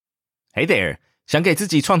Hey there， 想给自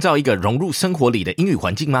己创造一个融入生活里的英语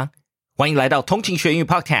环境吗？欢迎来到通勤学英语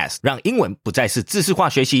Podcast， 让英文不再是知识化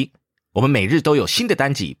学习。我们每日都有新的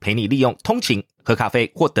单集，陪你利用通勤、喝咖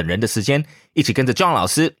啡或等人的时间，一起跟着 John 老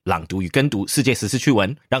师朗读与跟读世界时事趣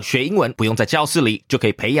闻，让学英文不用在教室里，就可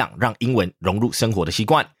以培养让英文融入生活的习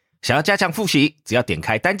惯。想要加强复习，只要点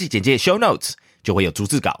开单集简介 Show Notes， 就会有逐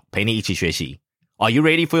字稿陪你一起学习。Are you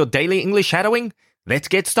ready for your daily English shadowing? Let's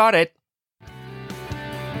get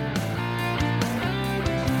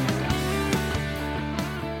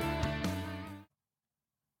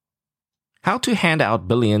started.How to hand out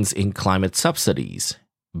billions in climate subsidies.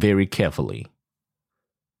 Very carefully.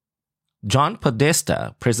 John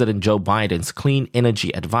Podesta, President Joe Biden's clean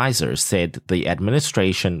energy advisor, said the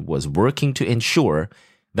administration was working to ensure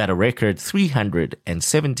that a record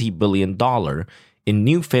 $370 billion in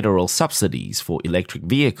new federal subsidies for electric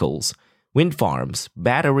vehicles, wind farms,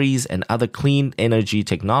 batteries, and other clean energy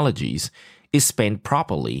technologies is spent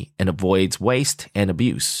properly and avoids waste and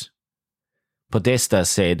abuse.Podesta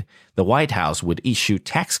said the White House would issue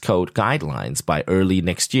tax code guidelines by early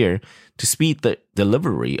next year to speed the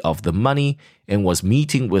delivery of the money and was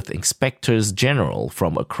meeting with inspectors general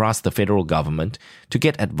from across the federal government to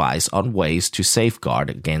get advice on ways to safeguard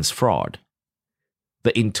against fraud.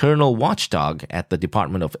 The internal watchdog at the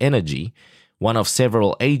Department of Energy, one of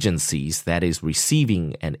several agencies that is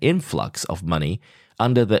receiving an influx of money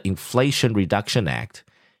under the Inflation Reduction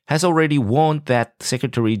Act,has already warned that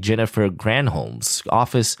Secretary Jennifer Granholm's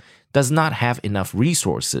office does not have enough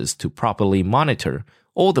resources to properly monitor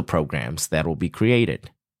all the programs that will be created.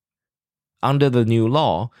 Under the new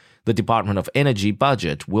law, the Department of Energy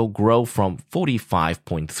budget will grow from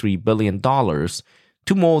 $45.3 billion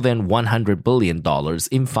to more than $100 billion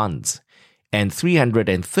in funds and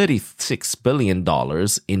 $336 billion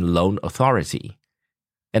in loan authority.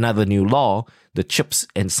 Another new law, the CHIPS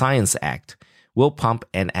and Science Act,will pump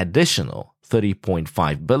an additional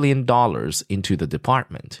 $30.5 billion into the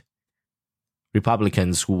department.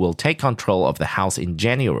 Republicans who will take control of the House in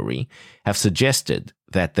January have suggested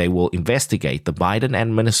that they will investigate the Biden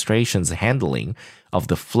administration's handling of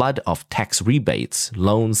the flood of tax rebates,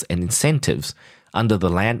 loans, and incentives under the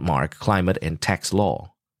landmark climate and tax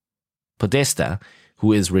law. Podesta,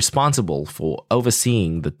 who is responsible for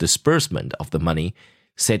overseeing the disbursement of the money,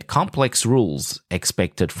 said complex rules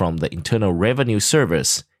expected from the Internal Revenue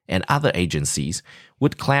Service and other agencies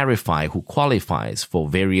would clarify who qualifies for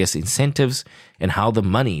various incentives and how the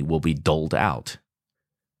money will be doled out.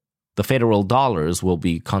 The federal dollars will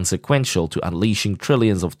be consequential to unleashing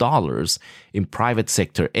trillions of dollars in private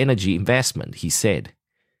sector energy investment, he said.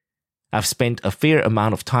 I've spent a fair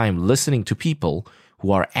amount of time listening to people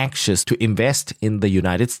who are anxious to invest in the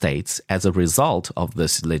United States as a result of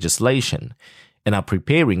this legislation,and are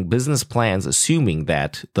preparing business plans assuming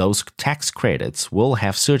that those tax credits will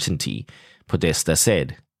have certainty, Podesta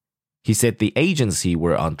said. He said the agency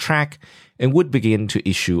were on track and would begin to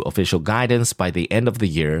issue official guidance by the end of the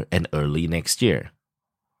year and early next year.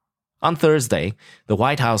 On Thursday, the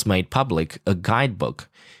White House made public a guidebook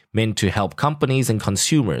meant to help companies and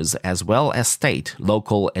consumers as well as state,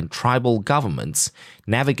 local, and tribal governments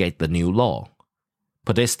navigate the new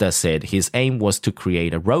law.Podesta said his aim was to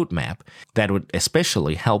create a roadmap that would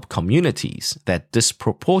especially help communities that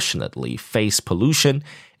disproportionately face pollution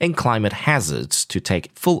and climate hazards to take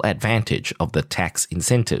full advantage of the tax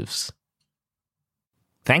incentives.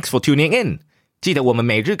 Thanks for tuning in. 记得我们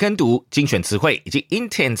每日跟读、精选词汇以及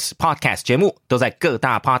Intense Podcast 节目都在各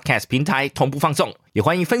大 Podcast 平台同步放送，也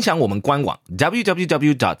欢迎分享我们官网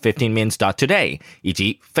www.15minutes.today 以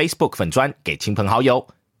及 Facebook 粉专给亲朋好友。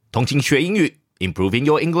通勤学英语，Improving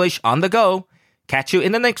your English on the go. Catch you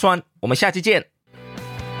in the next one. 我们下期见。